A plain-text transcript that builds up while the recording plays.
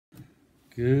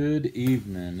Good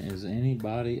evening. Is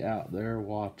anybody out there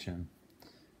watching?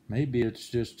 Maybe it's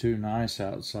just too nice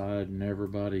outside and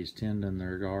everybody's tending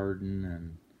their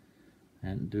garden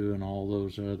and doing all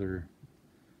those other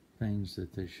things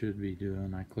that they should be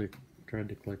doing. Tried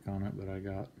to click on it, but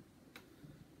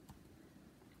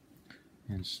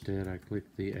instead I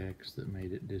clicked the X that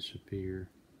made it disappear.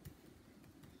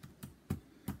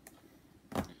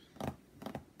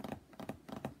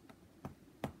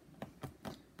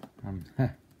 I'm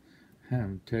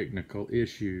having technical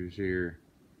issues here.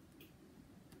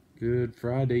 Good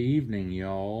Friday evening,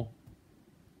 y'all.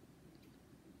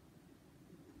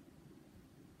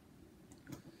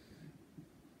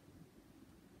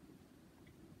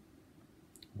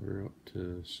 We're up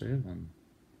to 7.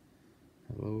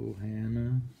 Hello,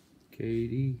 Hannah,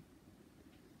 Katie.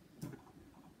 I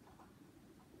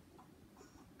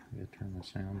gotta turn the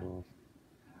sound off.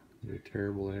 Get a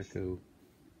terrible echo.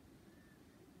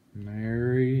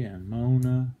 Mary and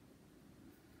Mona.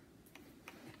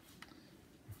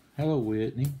 Hello,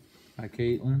 Whitney. Hi,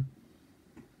 Caitlin.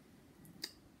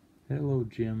 Hello,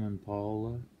 Jim and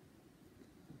Paula.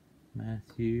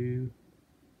 Matthew.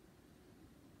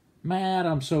 Matt,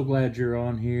 I'm so glad you're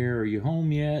on here. Are you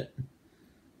home yet?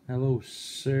 Hello,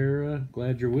 Sarah.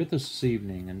 Glad you're with us this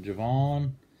evening. And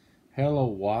Javon. Hello,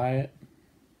 Wyatt.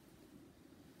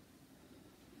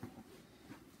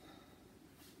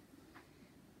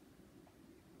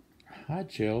 Hi,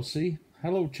 Chelsea.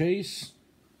 Hello, Chase.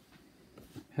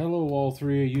 Hello, all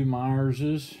three of you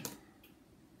Myerses.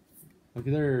 Look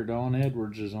there, Don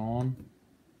Edwards is on.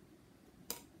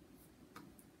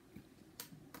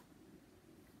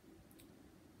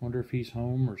 Wonder if he's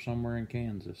home or somewhere in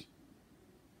Kansas.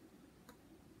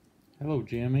 Hello,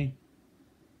 Jimmy.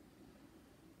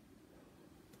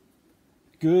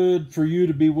 Good for you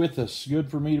to be with us.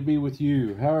 Good for me to be with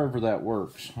you. However that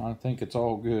works. I think it's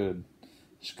all good.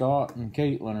 Scott and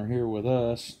Caitlin are here with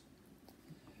us.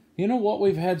 You know what?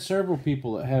 We've had several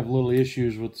people that have little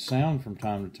issues with the sound from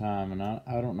time to time, and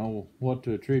I don't know what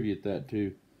to attribute that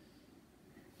to.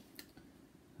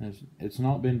 It's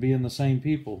not been being the same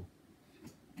people.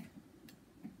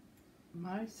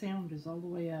 My sound is all the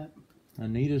way up.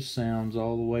 Anita's sound's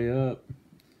all the way up.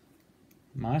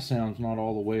 My sound's not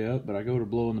all the way up, but I go to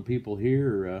blowing the people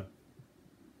here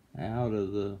out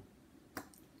of the...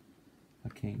 I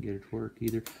can't get it to work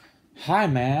either. Hi,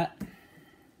 Matt.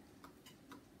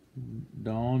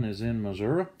 Dawn is in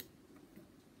Missouri.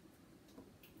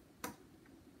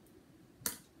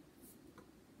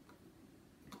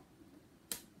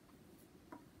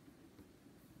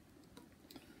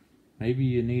 Maybe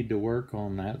you need to work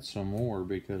on that some more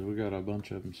because we got a bunch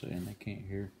of them saying they can't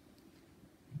hear.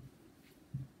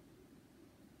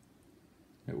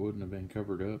 It wouldn't have been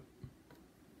covered up.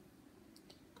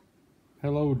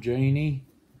 Hello, Janie.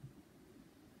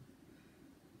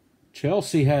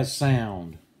 Chelsea has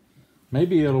sound.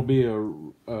 Maybe it'll be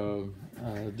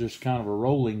just kind of a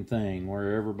rolling thing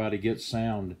where everybody gets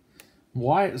sound.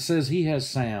 Wyatt says he has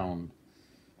sound.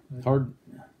 Hard.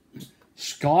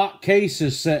 Scott Case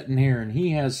is sitting here and he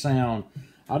has sound.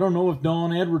 I don't know if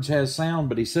Don Edwards has sound,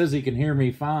 but he says he can hear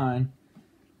me fine.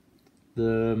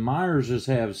 The Myerses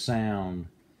have sound.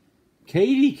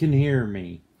 Katie can hear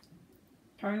me.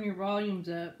 Turn your volumes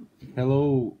up.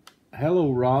 Hello,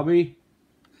 Robbie.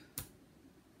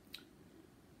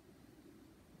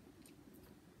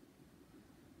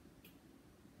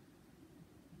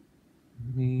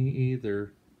 Me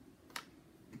either.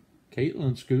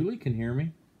 Caitlin Schooley can hear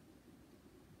me.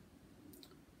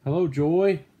 Hello,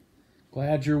 Joy.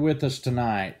 Glad you're with us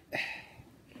tonight.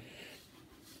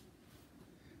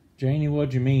 Janie, what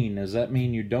do you mean? Does that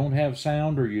mean you don't have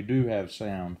sound or you do have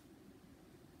sound?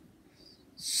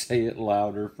 Say it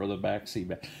louder for the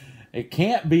backseat. It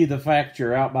can't be the fact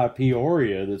you're out by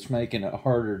Peoria that's making it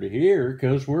harder to hear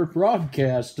because we're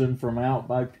broadcasting from out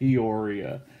by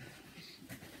Peoria.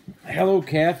 Hello,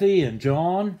 Kathy and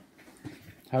John.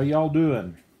 How y'all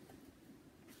doing?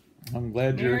 I'm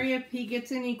glad you're... Mary, if he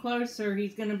gets any closer,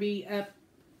 he's going to be up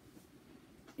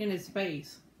in his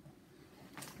face.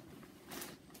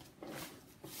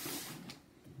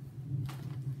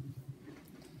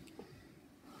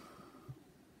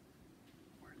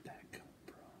 Where'd that come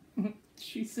from?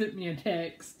 She sent me a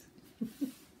text.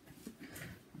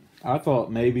 I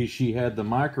thought maybe she had the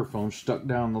microphone stuck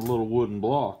down the little wooden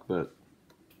block, but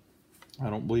I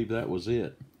don't believe that was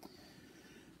it.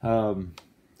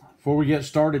 Before we get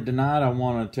started tonight, I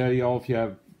want to tell y'all if you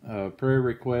have prayer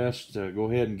requests, go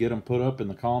ahead and get them put up in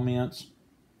the comments.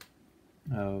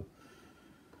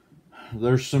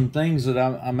 There's some things that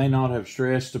I may not have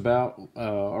stressed about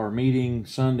our meeting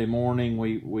Sunday morning.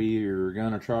 We are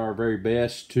going to try our very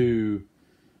best to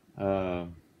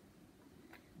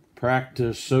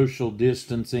practice social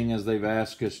distancing as they've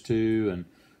asked us to, and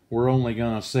we're only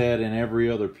going to sit in every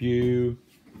other pew,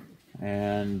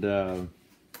 and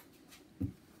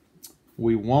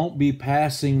we won't be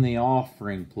passing the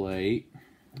offering plate.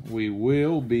 We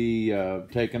will be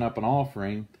taking up an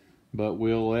offering, but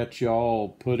we'll let y'all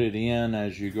put it in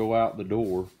as you go out the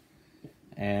door,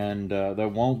 and there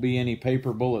won't be any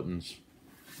paper bulletins.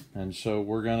 And so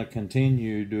we're going to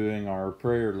continue doing our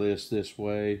prayer list this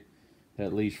way,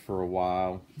 at least for a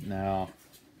while. Now,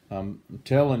 I'm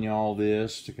telling y'all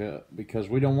this because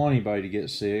we don't want anybody to get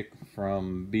sick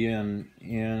from being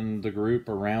in the group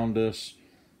around us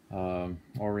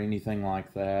or anything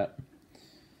like that.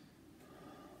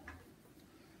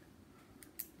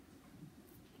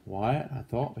 Wyatt, I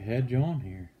thought we had you on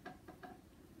here.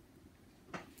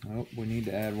 Oh, we need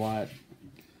to add Wyatt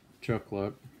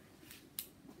Chuckluck.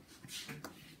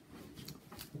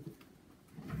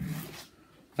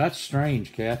 That's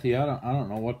strange, Kathy. I don't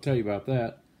know what to tell you about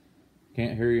that.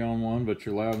 Can't hear you on one, but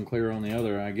you're loud and clear on the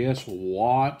other. I guess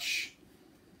watch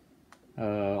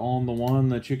on the one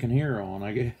that you can hear on,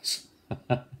 I guess.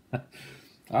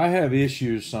 I have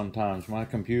issues sometimes. My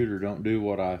computer don't do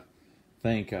what I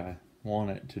think I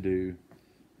want it to do.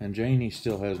 And Janie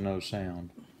still has no sound.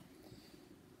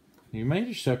 You may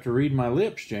just have to read my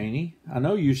lips, Janie. I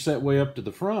know you sat way up to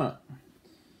the front.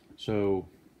 So,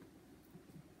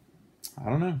 I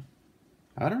don't know.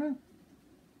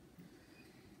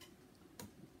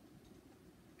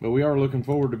 But we are looking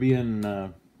forward to being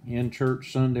in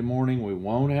church Sunday morning. We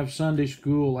won't have Sunday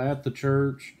school at the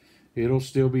church. It'll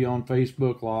still be on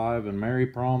Facebook Live, and Mary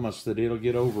promised that it'll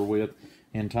get over with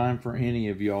in time for any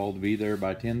of y'all to be there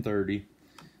by 10:30,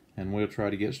 and we'll try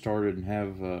to get started and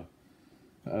have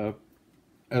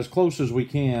as close as we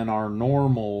can our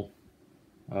normal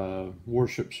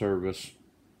worship service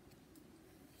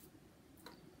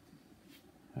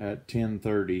at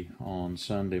 10:30 on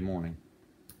Sunday morning.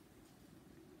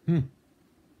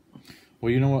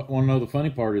 Well, you know what? One of the funny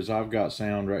part is I've got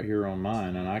sound right here on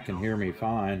mine, and I can hear me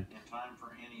fine. In time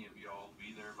for any of y'all to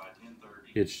be there by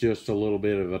 10:30. It's just a little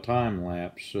bit of a time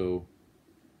lapse, so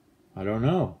I don't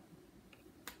know.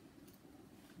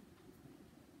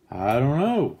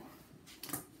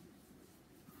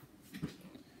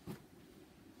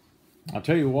 I'll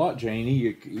tell you what,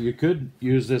 Janie, you could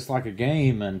use this like a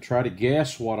game and try to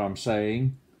guess what I'm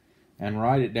saying and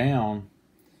write it down,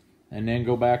 and then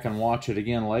go back and watch it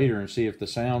again later and see if the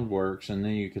sound works, and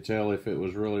then you could tell if it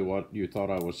was really what you thought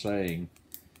I was saying.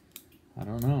 I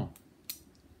don't know.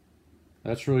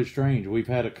 That's really strange. We've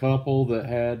had a couple that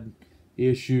had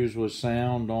issues with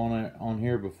sound on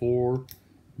here before,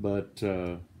 but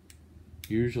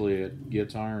usually it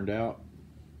gets ironed out.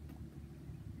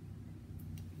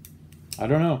 I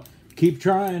don't know. Keep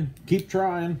trying. It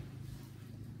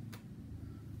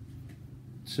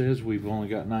says we've only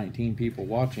got 19 people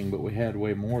watching, but we had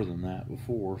way more than that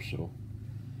before. So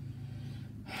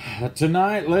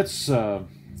tonight, let's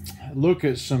look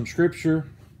at some scripture.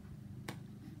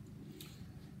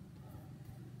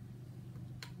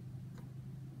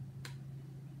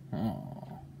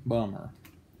 Oh, bummer.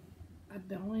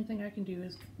 The only thing I can do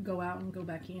is go out and go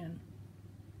back in.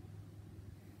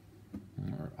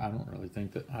 I don't really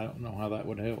think that. I don't know how that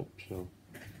would help. So,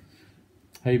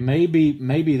 hey,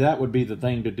 maybe that would be the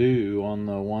thing to do on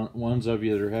the ones of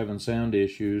you that are having sound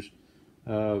issues.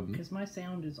 Because my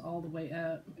sound is all the way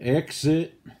up.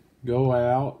 Exit, go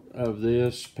out of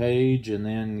this page, and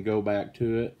then go back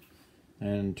to it,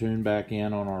 and tune back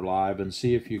in on our live, and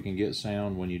see if you can get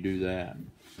sound when you do that.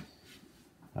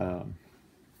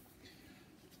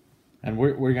 And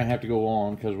we're going to have to go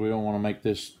on because we don't want to make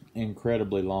this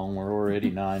incredibly long. We're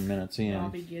already 9 minutes in.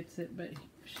 Robbie gets it, but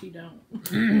she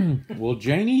don't. Well,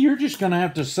 Janie, you're just going to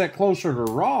have to sit closer to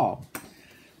Rob.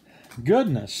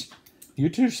 Goodness. You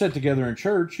two sit together in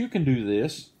church. You can do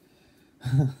this.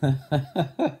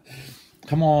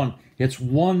 Come on. It's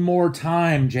one more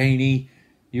time, Janie.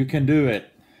 You can do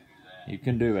it. You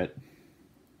can do it.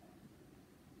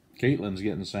 Caitlin's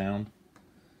getting sound.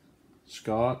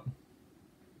 Scott's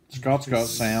got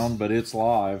sound, but it's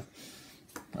live.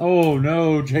 Oh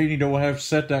no, Janie don't have to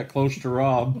set that close to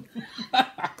Rob.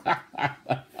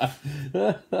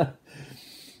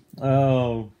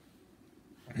 Oh.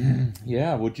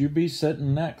 Yeah, would you be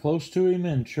sitting that close to him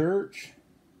in church?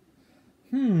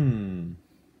 Hey,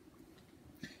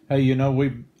 you know,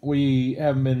 we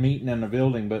haven't been meeting in the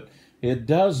building, but it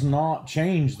does not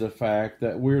change the fact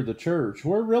that we're the church.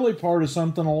 We're really part of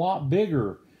something a lot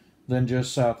bigger than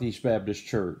just Southeast Baptist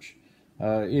Church.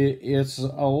 It's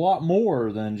a lot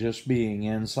more than just being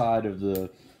inside of the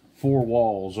four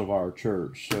walls of our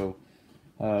church. So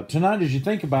tonight, as you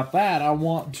think about that, I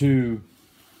want to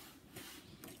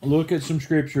look at some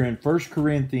scripture in 1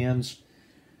 Corinthians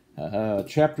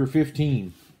chapter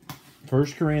 15. 1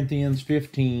 Corinthians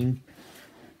 15.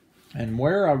 And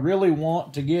where I really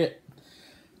want to get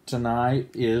tonight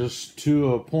is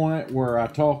to a point where I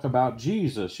talk about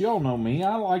Jesus. Y'all know me.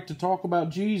 I like to talk about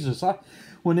Jesus.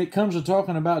 When it comes to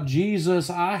talking about Jesus,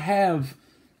 I have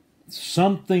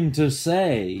something to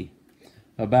say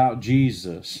about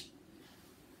Jesus.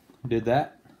 Did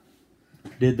that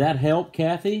help,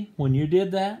 Kathy, when you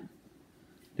did that?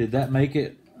 Did that make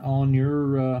it on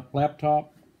your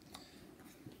laptop?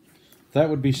 That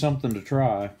would be something to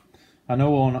try. I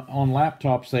know on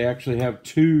laptops they actually have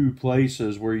two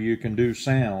places where you can do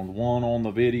sound, one on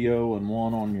the video and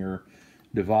one on your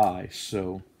device.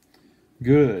 So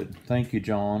good. Thank you,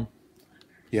 John.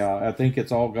 Yeah, I think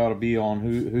it's all got to be on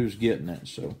who's getting it.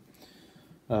 So,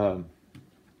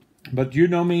 but you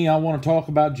know me, I want to talk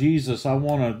about Jesus.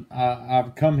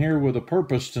 I've come here with a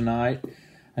purpose tonight,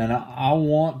 and I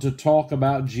want to talk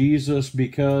about Jesus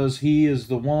because He is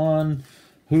the one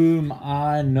whom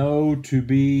I know to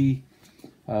be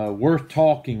worth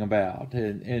talking about,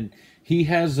 and he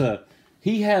has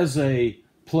a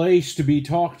place to be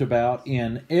talked about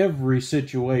in every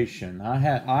situation.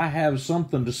 I have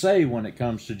something to say when it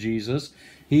comes to Jesus.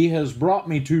 He has brought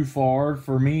me too far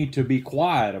for me to be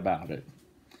quiet about it,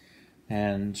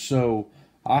 and so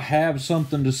I have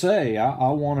something to say.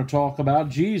 I want to talk about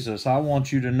Jesus. I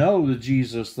want you to know the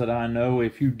Jesus that I know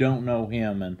if you don't know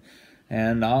Him,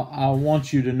 and I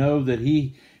want you to know that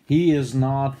He is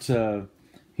not.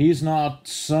 He's not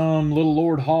some little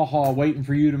Lord ha-ha waiting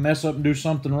for you to mess up and do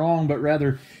something wrong, but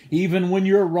rather, even when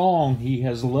you're wrong, He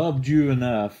has loved you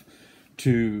enough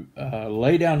to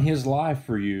lay down His life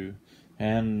for you.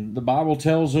 And the Bible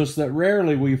tells us that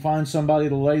rarely will you find somebody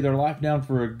to lay their life down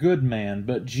for a good man,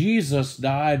 but Jesus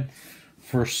died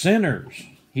for sinners.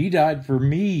 He died for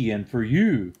me and for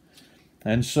you.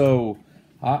 And so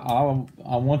I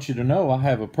want you to know I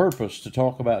have a purpose to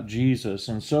talk about Jesus.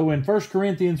 And so in 1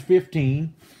 Corinthians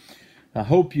 15, I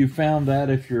hope you found that.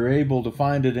 If you're able to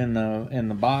find it in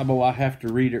the Bible, I have to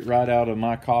read it right out of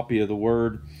my copy of the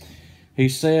Word. He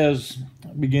says,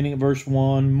 beginning at verse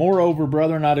 1, "Moreover,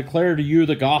 brethren, I declare to you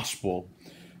the gospel,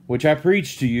 which I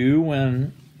preached to you,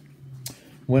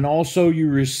 when also you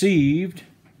received,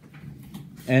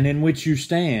 and in which you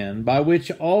stand, by which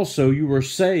also you were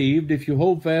saved, if you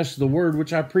hold fast to the word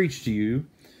which I preached to you,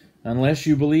 unless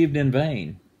you believed in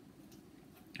vain.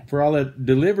 For I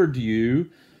delivered to you,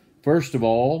 first of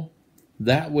all,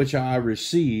 that which I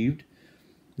received,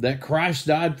 that Christ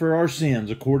died for our sins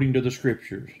according to the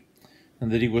Scriptures,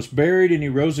 and that He was buried, and He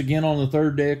rose again on the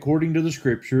third day according to the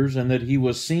Scriptures, and that He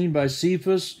was seen by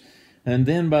Cephas, and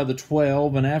then by the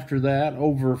 12, and after that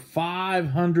over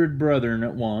 500 brethren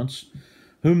at once,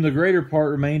 whom the greater part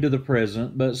remain to the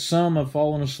present, but some have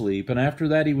fallen asleep. And after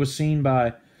that He was seen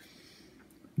by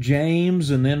James,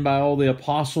 and then by all the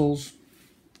apostles.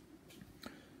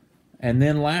 And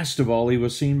then last of all He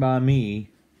was seen by me,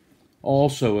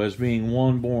 also as being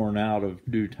one born out of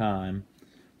due time.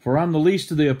 For I am the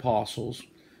least of the apostles,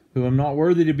 who am not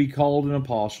worthy to be called an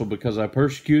apostle, because I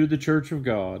persecuted the church of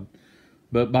God.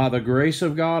 But by the grace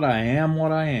of God I am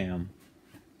what I am.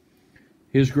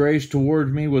 His grace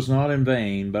toward me was not in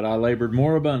vain, but I labored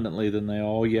more abundantly than they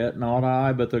all, yet not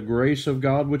I, but the grace of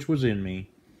God which was in me.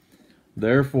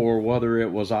 Therefore, whether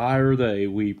it was I or they,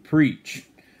 we preach,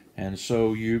 and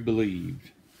so you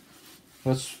believed."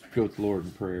 Let's go with the Lord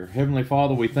in prayer. Heavenly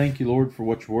Father, we thank you, Lord, for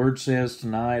what your word says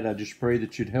tonight. I just pray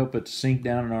that you'd help it to sink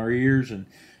down in our ears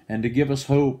and to give us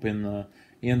hope in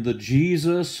the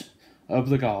Jesus of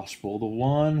the gospel, the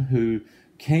one who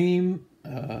came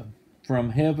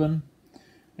from heaven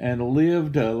and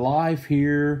lived a life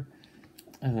here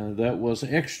that was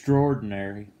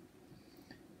extraordinary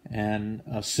and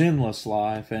a sinless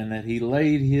life, and that He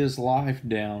laid His life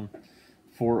down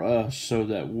for us so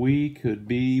that we could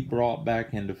be brought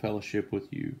back into fellowship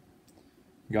with you.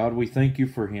 God, we thank you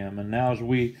for Him. And now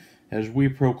as we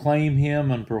proclaim Him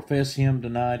and profess Him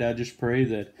tonight, I just pray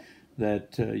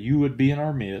that you would be in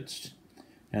our midst.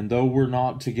 And though we're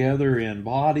not together in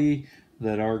body,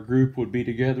 that our group would be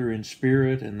together in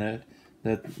spirit, and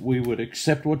that we would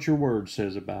accept what your word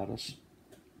says about us.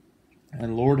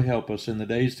 And Lord, help us in the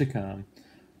days to come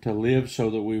to live so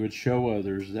that we would show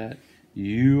others that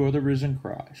you are the risen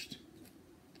Christ.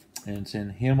 And it's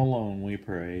in Him alone we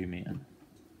pray. Amen.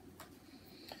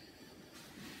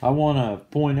 I want to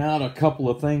point out a couple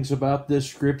of things about this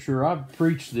scripture. I've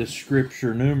preached this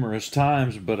scripture numerous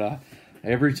times, but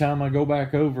every time I go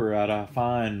back over it, I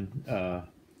find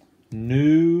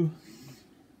new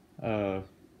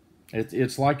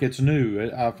It's like it's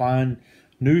new. I find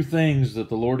new things that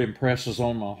the Lord impresses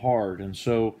on my heart. And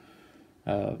so,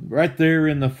 right there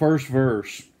in the first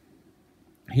verse,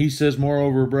 he says,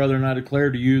 "Moreover, brethren, I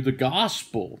declare to you the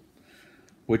gospel,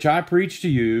 which I preached to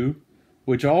you,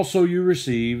 which also you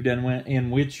received, and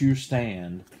in which you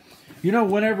stand." You know,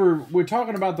 whenever we're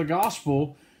talking about the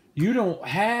gospel, you don't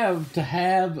have to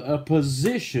have a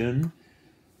position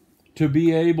to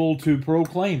be able to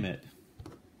proclaim it.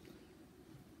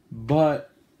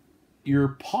 But your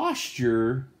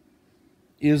posture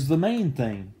is the main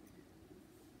thing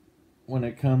when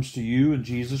it comes to you and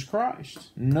Jesus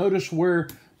Christ. Notice where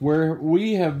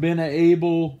we have been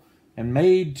able and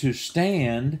made to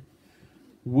stand,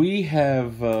 we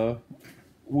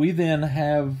then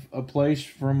have a place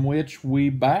from which we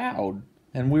bowed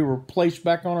and we were placed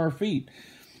back on our feet.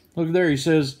 Look there, he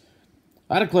says,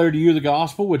 "I declare to you the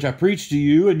gospel which I preached to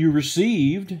you and you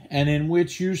received and in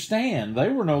which you stand." They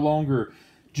were no longer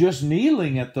just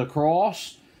kneeling at the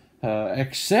cross,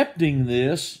 accepting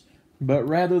this, but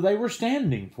rather they were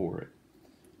standing for it.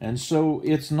 And so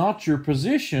it's not your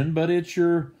position, but it's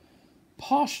your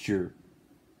posture.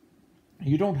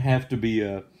 You don't have to be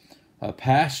a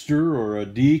pastor or a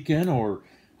deacon or,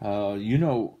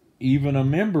 even a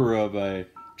member of a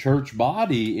church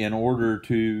body in order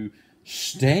to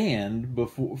stand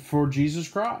for Jesus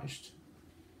Christ.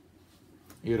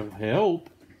 It'll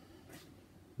help,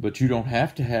 but you don't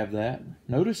have to have that.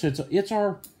 Notice it's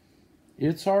our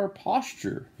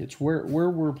posture. It's where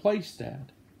we're placed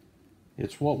at.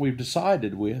 It's what we've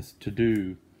decided to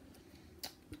do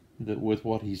with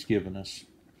what He's given us.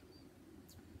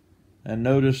 And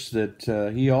notice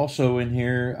that he also in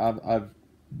here, I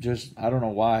don't know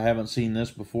why I haven't seen this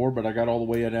before, but I got all the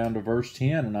way down to verse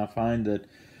 10, and I find that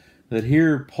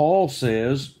here Paul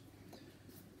says,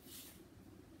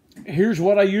 here's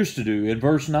what I used to do. In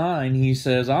verse 9, he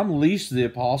says, "I'm least of the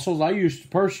apostles. I used to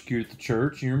persecute the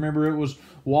church." You remember it was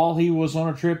while he was on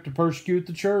a trip to persecute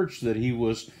the church that he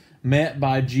was met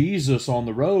by Jesus on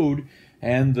the road,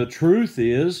 and the truth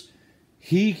is,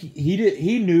 he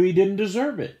knew he didn't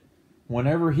deserve it. When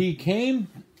he came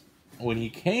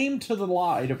to the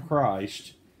light of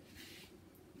Christ,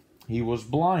 he was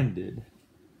blinded.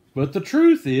 But the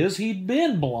truth is, he'd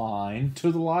been blind to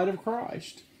the light of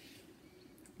Christ.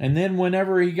 And then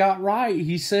whenever he got right,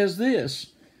 he says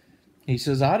this. He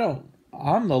says,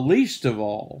 I'm the least of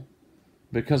all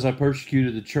because I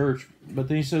persecuted the church. But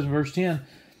then he says in verse 10,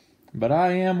 "But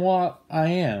I am what I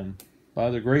am by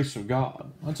the grace of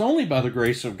God." It's only by the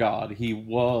grace of God he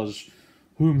was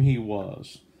whom he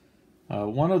was.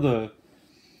 One of the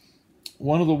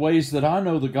ways that I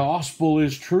know the gospel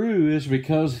is true is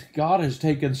because God has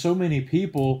taken so many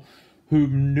people who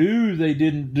knew they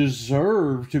didn't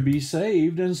deserve to be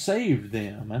saved and saved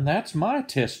them. And that's my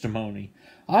testimony.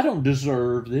 I don't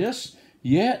deserve this,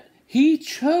 yet He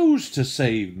chose to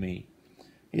save me.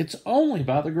 It's only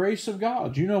by the grace of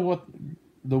God. You know what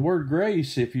the word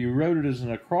grace, if you wrote it as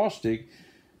an acrostic,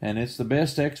 and it's the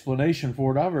best explanation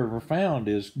for it I've ever found,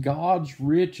 is God's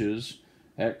riches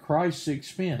at Christ's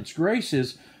expense. Grace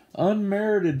is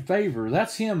unmerited favor.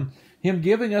 That's Him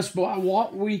giving us by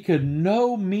what we could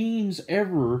no means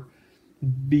ever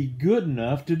be good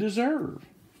enough to deserve.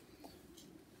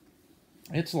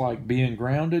 It's like being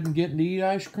grounded and getting to eat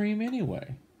ice cream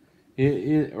anyway.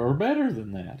 Or better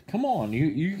than that. Come on,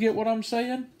 you get what I'm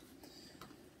saying?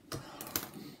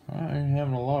 I'm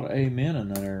having a lot of amen in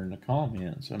there in the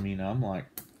comments. I mean, I'm like,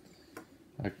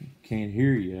 I can't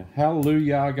hear you.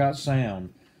 Hallelujah, I got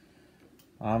sound.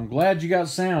 I'm glad you got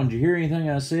sound. Did you hear anything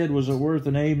I said? Was it worth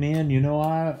an amen? You know,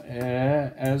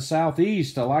 as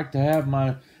Southeast, I like to have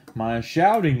my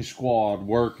shouting squad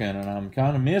working, and I'm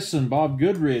kind of missing Bob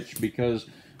Goodrich because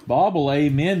Bob will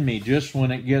amen me just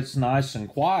when it gets nice and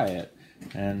quiet.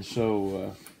 And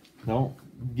so, don't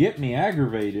get me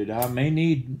aggravated. I may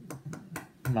need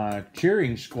my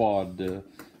cheering squad to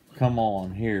come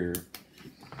on here.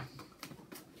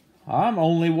 I'm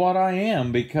only what I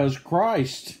am because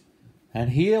Christ, and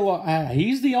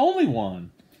He's the only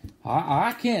one.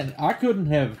 I couldn't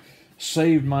have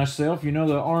saved myself. You know,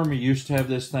 the Army used to have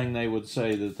this thing they would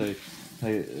say that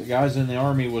the guys in the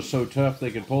Army was so tough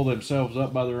they could pull themselves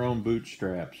up by their own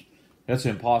bootstraps. That's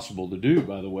impossible to do,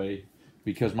 by the way,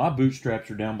 because my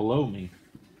bootstraps are down below me.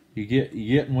 You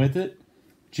getting with it?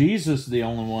 Jesus is the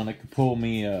only one that could pull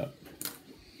me up.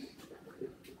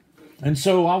 And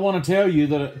so I want to tell you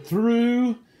that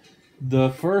through the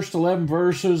first 11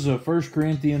 verses of 1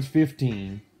 Corinthians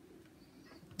 15,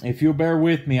 if you'll bear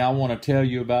with me, I want to tell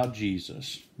you about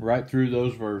Jesus right through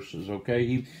those verses,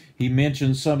 okay? He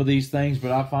mentions some of these things,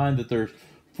 but I find that there's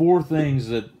 4 things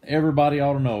that everybody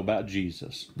ought to know about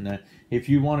Jesus. Now, if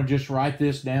you want to just write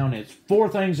this down, it's 4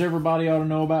 things everybody ought to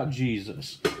know about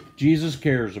Jesus. Jesus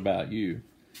cares about you.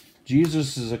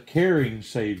 Jesus is a caring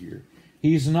Savior.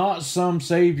 He's not some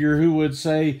Savior who would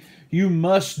say, you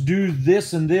must do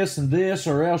this and this and this,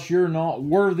 or else you're not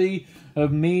worthy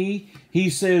of me. He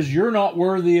says, you're not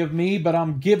worthy of me, but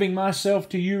I'm giving myself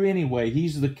to you anyway.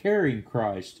 He's the caring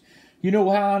Christ. You know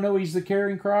how I know He's the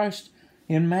caring Christ?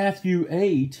 In Matthew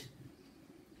 8,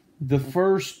 the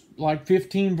first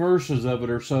 15 verses of it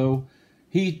or so,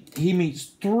 he meets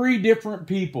 3 different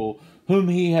people whom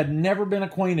He had never been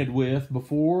acquainted with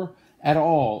before at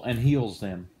all, and heals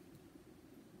them.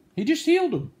 He just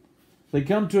healed them. They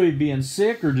come to Him being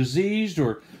sick or diseased,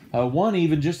 or one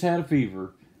even just had a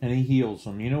fever, and He heals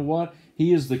them. You know what?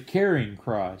 He is the caring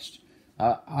Christ.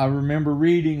 I remember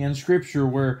reading in Scripture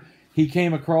where He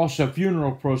came across a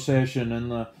funeral procession, and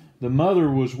the mother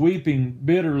was weeping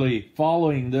bitterly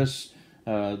following this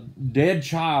dead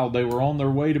child they were on their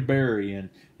way to bury.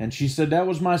 And she said, that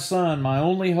was my son, my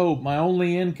only hope, my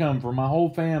only income for my whole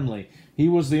family. He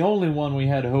was the only one we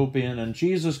had hope in. And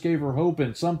Jesus gave her hope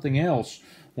in something else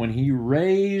when He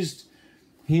raised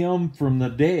Him from the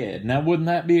dead. Now, wouldn't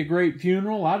that be a great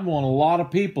funeral? I'd want a lot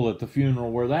of people at the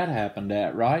funeral where that happened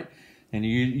at, right? And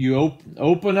you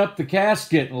open up the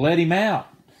casket and let Him out.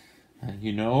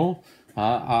 You know,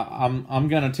 I'm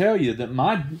going to tell you that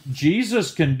my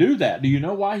Jesus can do that. Do you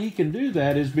know why He can do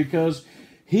that? Is because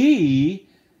He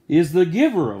is the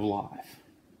giver of life.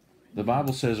 The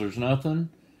Bible says there's nothing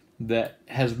that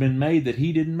has been made that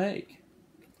He didn't make.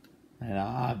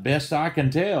 And best I can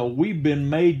tell, we've been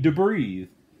made to breathe.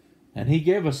 And He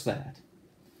gave us that.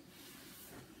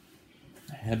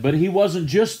 But He wasn't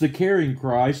just the caring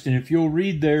Christ. And if you'll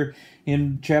read there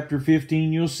in chapter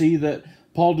 15, you'll see that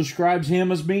Paul describes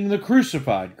Him as being the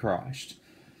crucified Christ.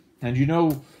 And you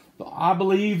know, I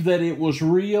believe that it was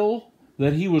real,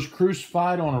 that He was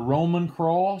crucified on a Roman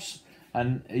cross.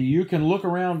 And you can look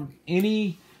around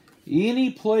any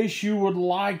place you would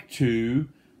like to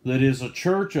that is a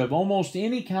church of almost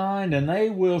any kind, and they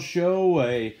will show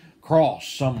a cross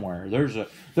somewhere. There's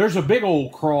a big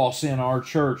old cross in our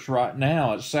church right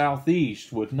now at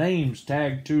Southeast with names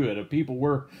tagged to it of people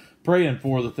we're praying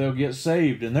for that they'll get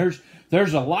saved. And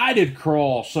there's a lighted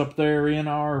cross up there in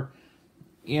our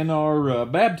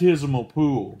baptismal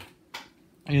pool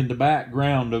in the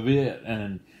background of it.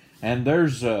 And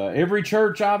there's every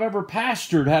church I've ever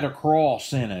pastored had a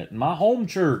cross in it. My home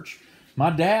church, my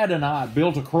dad and I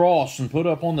built a cross and put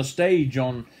up on the stage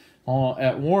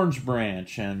at Warren's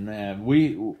Branch. And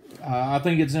I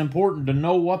think it's important to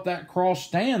know what that cross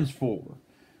stands for.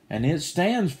 And it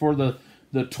stands for the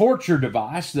torture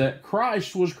device that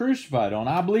Christ was crucified on.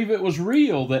 I believe it was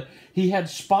real, that He had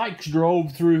spikes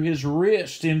drove through His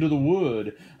wrist into the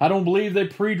wood. I don't believe they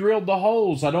pre-drilled the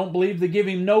holes. I don't believe they give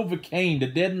Him Novocaine to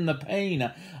deaden the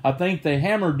pain. I think they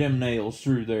hammered them nails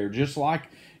through there, just like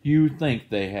you think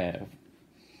they have.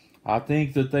 I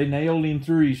think that they nailed Him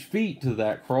through His feet to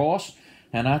that cross,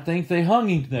 and I think they hung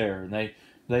Him there.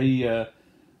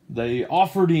 They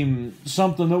offered Him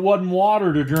something that wasn't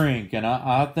water to drink, and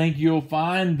I think you'll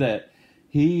find that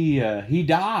he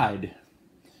died.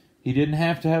 He didn't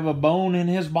have to have a bone in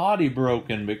His body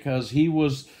broken, because He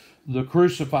was the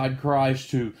crucified Christ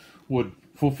who would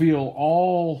fulfill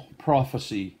all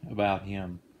prophecy about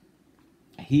Him.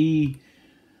 He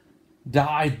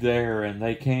died there, and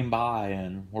they came by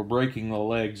and were breaking the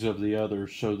legs of the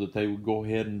others so that they would go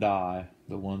ahead and die,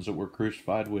 the ones that were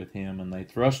crucified with Him, and they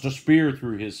thrust a spear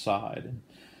through His side. And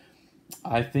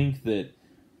I think that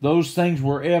those things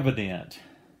were evident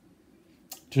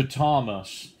to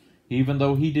Thomas, even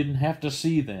though he didn't have to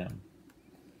see them,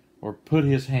 or put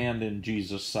his hand in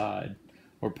Jesus' side,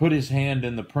 or put his hand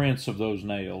in the prints of those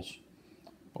nails,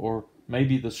 or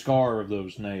maybe the scar of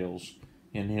those nails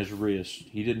in his wrist.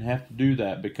 He didn't have to do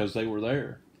that because they were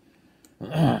there.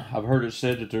 I've heard it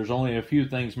said that there's only a few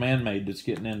things man-made that's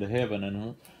getting into heaven,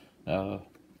 and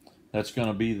that's going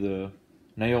to be the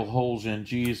nail holes in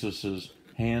Jesus'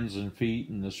 hands and feet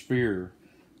and the spear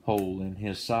hole in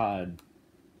His side.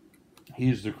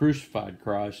 He's the crucified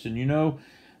Christ. And you know,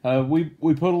 we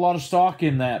put a lot of stock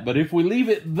in that, but if we leave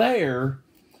it there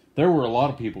were a lot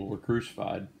of people who were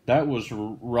crucified. That was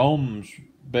Rome's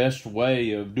best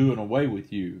way of doing away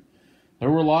with you. There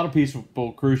were a lot of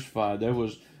people crucified. There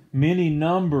was many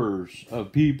numbers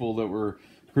of people that were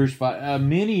crucified.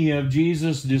 Many of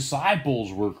Jesus'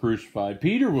 disciples were crucified.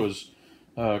 Peter was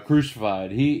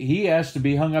crucified. He asked to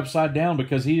be hung upside down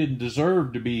because he didn't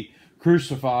deserve to be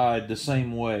crucified the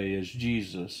same way as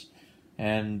Jesus.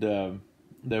 And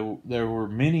there were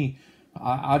many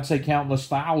I'd say countless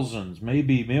thousands,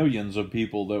 maybe millions of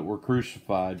people that were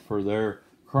crucified for their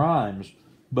crimes.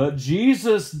 But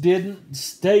Jesus didn't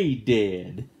stay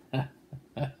dead.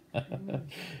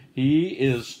 He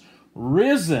is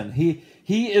risen.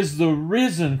 He is the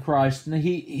risen Christ, and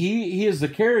he is the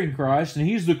carrying Christ, and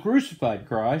he's the crucified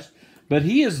Christ, but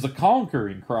he is the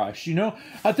conquering Christ. You know,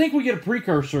 I think we get a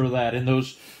precursor of that in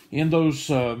those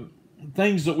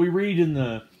things that we read in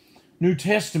the New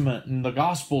Testament and the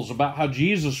Gospels about how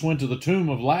Jesus went to the tomb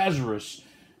of Lazarus,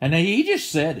 and he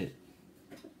just said it.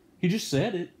 He just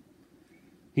said it.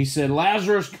 He said,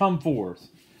 "Lazarus, come forth.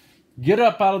 Get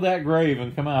up out of that grave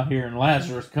and come out here." And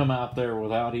Lazarus come out there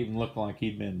without even looking like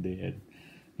he'd been dead.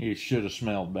 He should have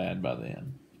smelled bad by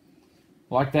then.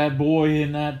 Like that boy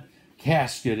in that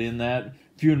casket in that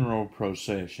funeral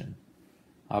procession.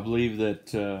 I believe that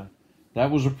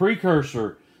that was a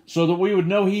precursor so that we would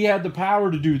know he had the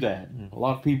power to do that. And a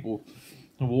lot of people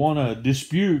want to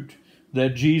dispute that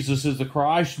Jesus is the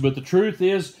Christ, but the truth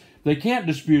is they can't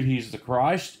dispute he's the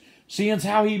Christ, seeing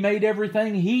how he made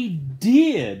everything. He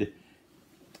did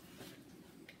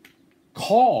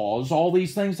cause all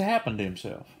these things to happen to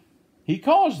himself. He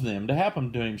caused them to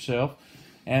happen to himself.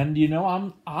 And, you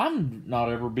know, I'm not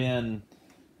ever been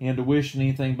into wishing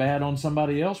anything bad on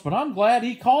somebody else, but I'm glad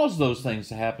he caused those things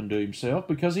to happen to himself,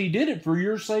 because he did it for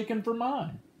your sake and for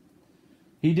mine.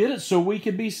 He did it so we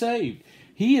could be saved.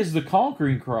 He is the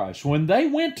conquering Christ. When they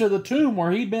went to the tomb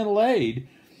where he'd been laid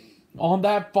on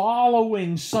that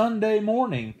following Sunday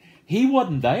morning, he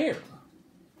wasn't there.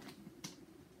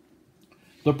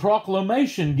 The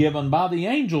proclamation given by the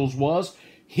angels was,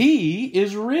 he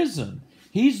is risen.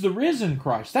 He's the risen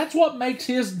Christ. That's what makes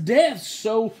his death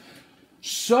so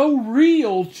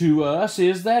real to us,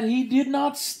 is that he did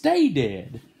not stay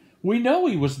dead. We know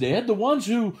he was dead. The ones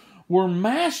who were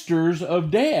masters of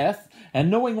death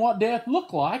and knowing what death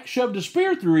looked like shoved a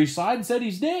spear through his side and said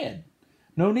he's dead.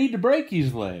 No need to break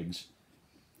his legs.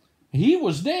 He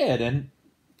was dead,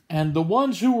 and the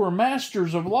ones who were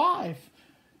masters of life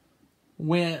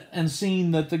went and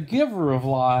seen that the giver of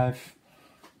life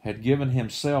had given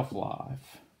himself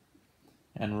life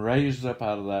and raised up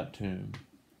out of that tomb.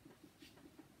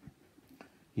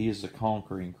 He is the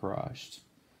conquering Christ.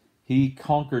 He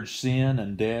conquered sin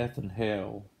and death and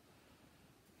hell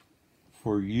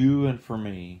for you and for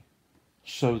me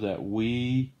so that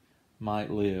we might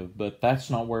live. But that's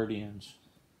not where it ends.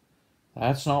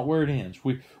 That's not where it ends.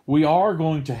 We are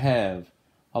going to have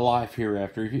a life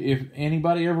hereafter. If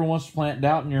anybody ever wants to plant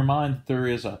doubt in your mind that there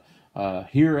is a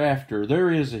hereafter,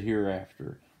 there is a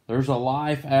hereafter. There's a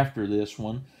life after this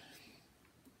one.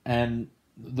 And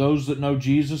those that know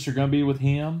Jesus are going to be with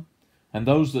him, and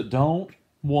those that don't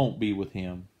won't be with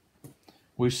him.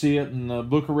 We see it in the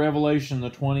book of Revelation,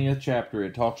 the 20th chapter.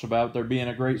 It talks about there being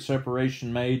a great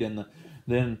separation made, and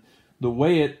then the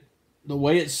way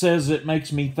it says it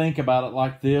makes me think about it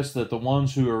like this, that the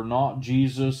ones who are not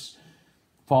Jesus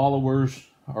followers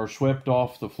are swept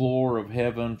off the floor of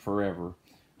heaven forever.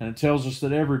 And it tells us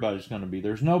that everybody's going to be.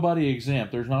 There's nobody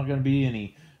exempt. There's not going to be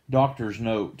any doctor's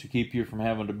note to keep you from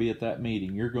having to be at that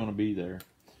meeting. You're going to be there.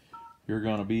 You're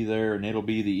going to be there, and it'll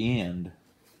be the end.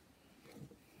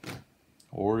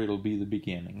 Or it'll be the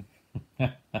beginning.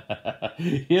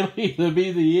 It'll either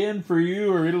be the end for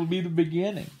you, or it'll be the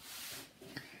beginning.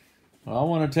 Well, I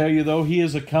want to tell you, though, he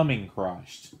is a coming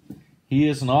Christ. He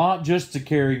is not just a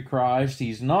carrying Christ.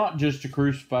 He's not just a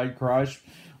crucified Christ.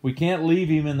 We can't leave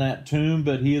him in that tomb,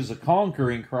 but he is a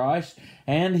conquering Christ,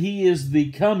 and he is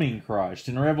the coming Christ.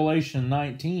 In Revelation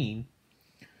 19,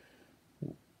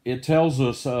 it tells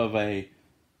us of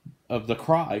the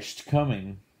Christ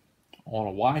coming on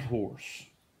a white horse.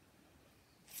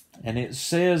 And it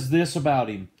says this about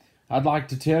him. I'd like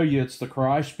to tell you it's the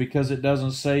Christ because it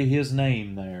doesn't say his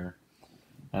name there.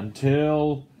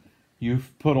 Until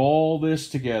you've put all this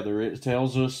together, it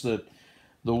tells us that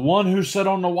the one who sat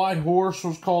on the white horse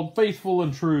was called Faithful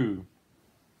and True.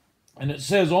 And it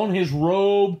says on his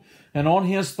robe and on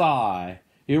his thigh,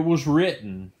 it was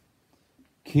written,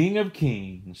 King of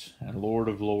Kings and Lord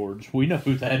of Lords. We know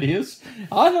who that is.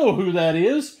 I know who that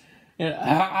is. And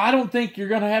I don't think you're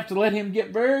going to have to let him get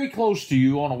very close to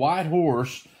you on a white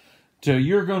horse till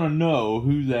you're going to know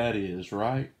who that is,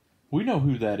 right? We know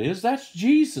who that is. That's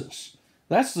Jesus.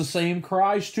 That's the same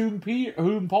Christ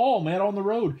whom Paul met on the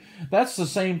road. That's the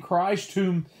same Christ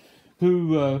who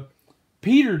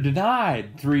Peter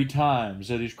denied 3 times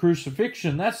at his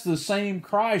crucifixion. That's the same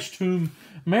Christ whom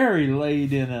Mary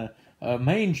laid in a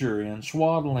manger in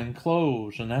swaddling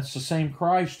clothes. And that's the same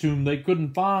Christ whom they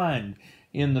couldn't find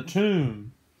in the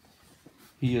tomb.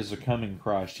 He is a coming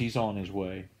Christ. He's on his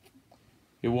way.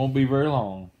 It won't be very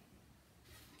long.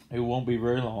 It won't be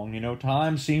very long. You know,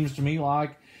 time seems to me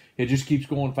like it just keeps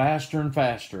going faster and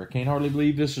faster. I can't hardly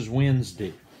believe this is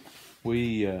Wednesday.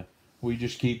 We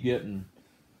just keep getting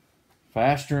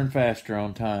faster and faster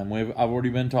on time. I've already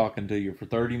been talking to you for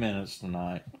 30 minutes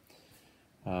tonight.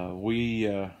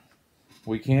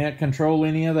 We can't control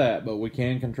any of that, but we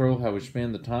can control how we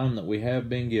spend the time that we have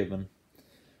been given.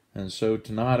 And so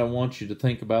tonight I want you to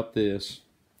think about this.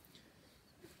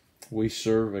 We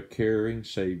serve a caring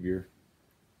Savior.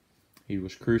 He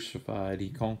was crucified. He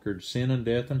conquered sin and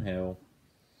death and hell.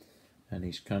 And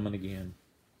He's coming again.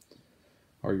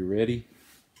 Are you ready?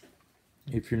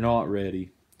 If you're not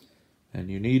ready, and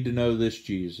you need to know this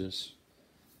Jesus,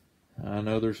 I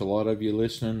know there's a lot of you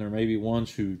listening. There may be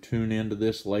ones who tune into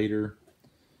this later.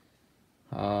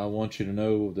 I want you to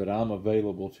know that I'm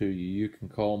available to you. You can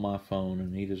call my phone,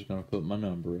 and Anita's going to put my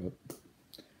number up.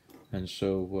 And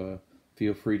so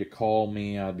feel free to call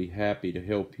me. I'd be happy to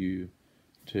help you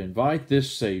to invite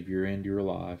this Savior into your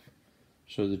life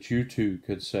so that you too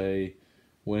could say,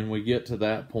 when we get to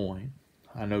that point,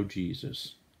 I know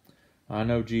Jesus. I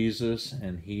know Jesus,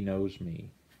 and He knows me.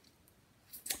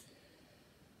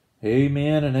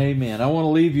 Amen and amen. I want to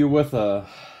leave you with a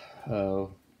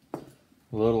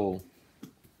little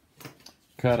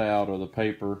cutout of the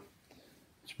paper.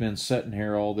 It's been sitting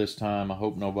here all this time. I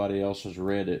hope nobody else has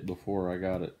read it before I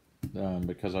got it done,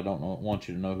 because I don't want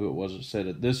you to know who it was that said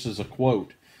it. This is a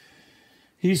quote.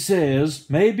 He says,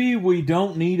 maybe we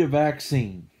don't need a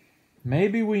vaccine.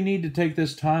 Maybe we need to take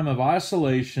this time of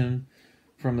isolation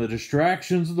from the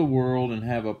distractions of the world and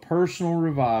have a personal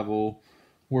revival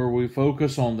where we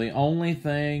focus on the only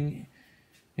thing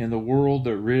in the world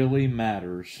that really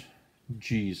matters,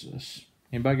 Jesus.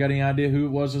 Anybody got any idea who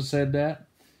it was that said that?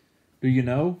 Do you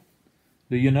know?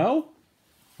 Do you know?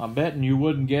 I'm betting you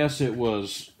wouldn't guess it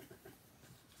was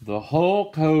the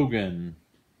Hulk Hogan.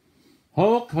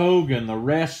 Hulk Hogan, the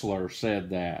wrestler,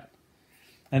 said that.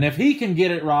 And if he can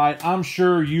get it right, I'm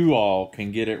sure you all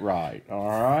can get it right. All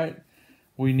right?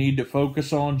 We need to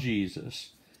focus on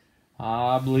Jesus.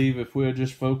 I believe if we'll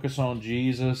just focus on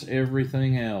Jesus,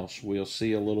 everything else we'll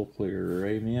see a little clearer.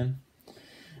 Amen?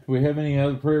 Do we have any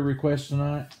other prayer requests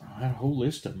tonight? I have a whole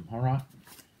list of them. All right.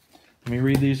 Let me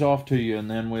read these off to you, and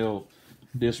then we'll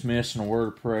dismiss in a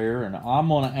word of prayer. And I'm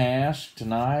going to ask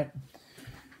tonight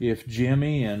if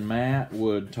Jimmy and Matt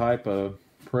would type a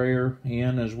prayer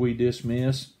in as we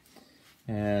dismiss.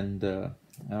 And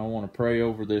I want to pray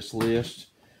over this list.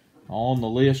 On the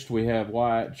list we have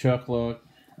Wyatt Chuckluck,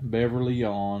 Beverly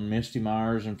Yawn, Misty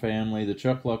Myers and family, the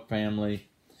Chuckluck family,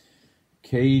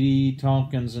 Katie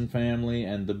Tompkins and family,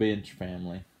 and the Bench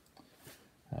family.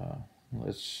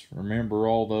 Let's remember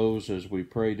all those as we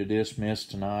pray to dismiss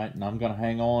tonight. And I'm going to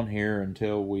hang on here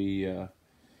until we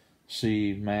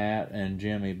see Matt and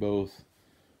Jimmy both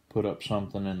put up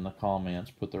something in the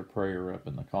comments, put their prayer up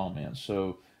in the comments.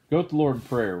 So go to the Lord in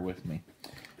prayer with me.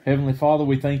 Heavenly Father,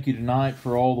 we thank you tonight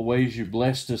for all the ways you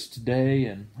blessed us today.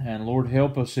 And Lord,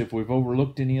 help us if we've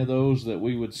overlooked any of those, that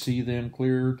we would see them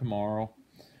clearer tomorrow.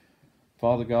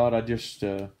 Father God, I just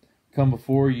come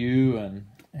before you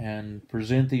and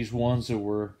present these ones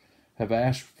that have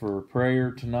asked for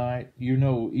prayer tonight. You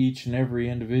know each and every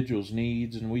individual's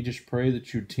needs, and we just pray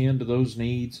that you tend to those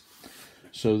needs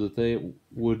so that they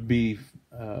would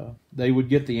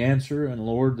get the answer, and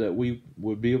Lord, that we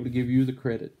would be able to give you the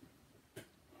credit.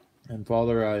 And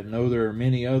Father, I know there are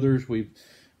many others. We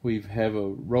have a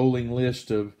rolling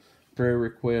list of prayer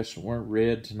requests that weren't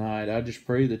read tonight. I just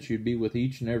pray that you'd be with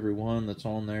each and every one that's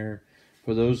on there.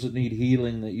 For those that need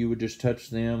healing, that you would just touch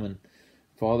them. And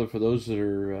Father, for those that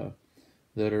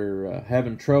are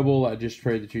having trouble, I just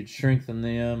pray that you'd strengthen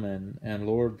them, and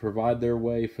Lord, provide their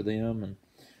way for them.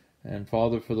 And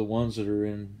Father, for the ones that are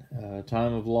in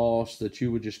time of loss, that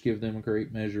you would just give them a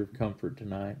great measure of comfort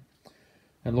tonight.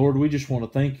 And Lord, we just want to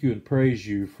thank you and praise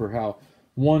you for how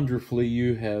wonderfully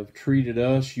you have treated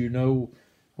us. You know,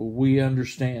 we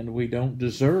understand we don't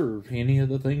deserve any of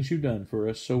the things you've done for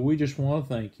us, so we just want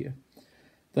to thank you.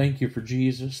 Thank you for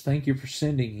Jesus. Thank you for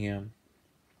sending him.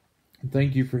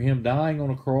 Thank you for him dying on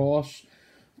a cross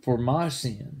for my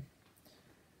sin.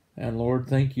 And Lord,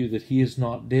 thank you that he is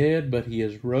not dead, but he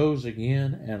has rose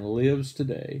again and lives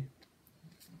today.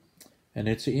 And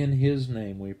it's in his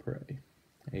name we pray.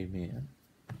 Amen.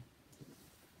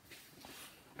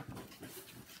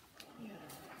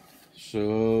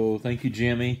 So, thank you,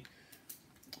 Jimmy.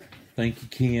 Thank you,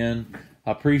 Ken.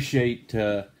 I appreciate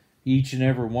each and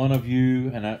every one of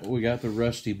you. And we got the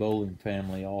Rusty Bowling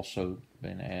family also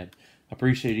been added. I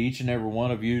appreciate each and every one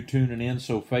of you tuning in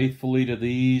so faithfully to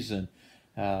these. And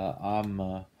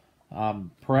I'm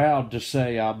I'm proud to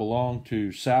say I belong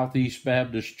to Southeast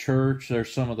Baptist Church. They're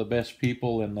some of the best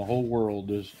people in the whole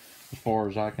world, as far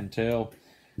as I can tell.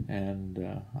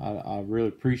 And I really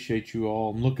appreciate you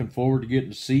all. I'm looking forward to getting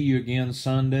to see you again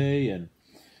Sunday. And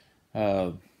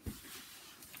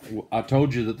I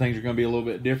told you that things are going to be a little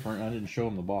bit different. I didn't show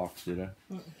them the box, did I?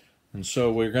 And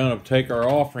so we're going to take our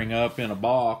offering up in a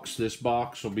box. This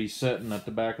box will be sitting at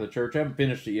the back of the church. I haven't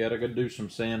finished it yet. I got to do some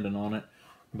sanding on it,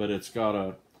 but it's got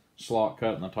a slot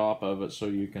cut in the top of it so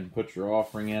you can put your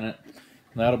offering in it.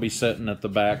 And that'll be sitting at the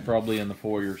back, probably in the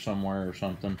foyer somewhere or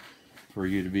something, for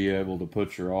you to be able to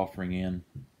put your offering in.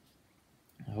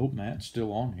 I hope Matt's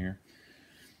still on here.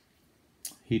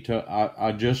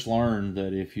 I just learned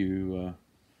that if you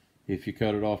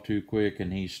cut it off too quick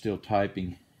and he's still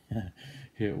typing,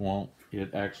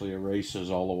 it actually erases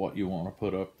all of what you want to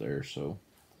put up there. So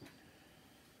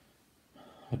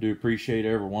I do appreciate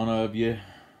every one of you.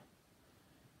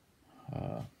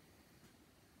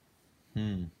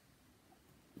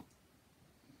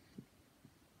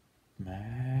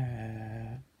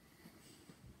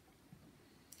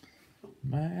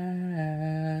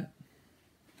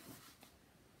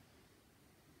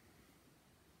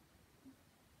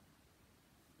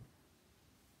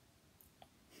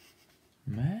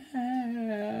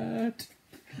 Matt.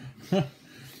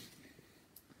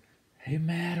 Hey,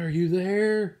 Matt, are you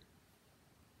there?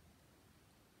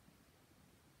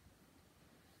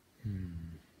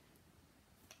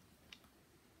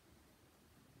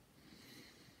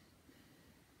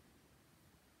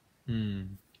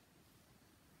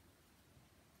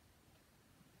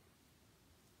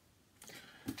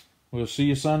 We'll see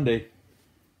you Sunday.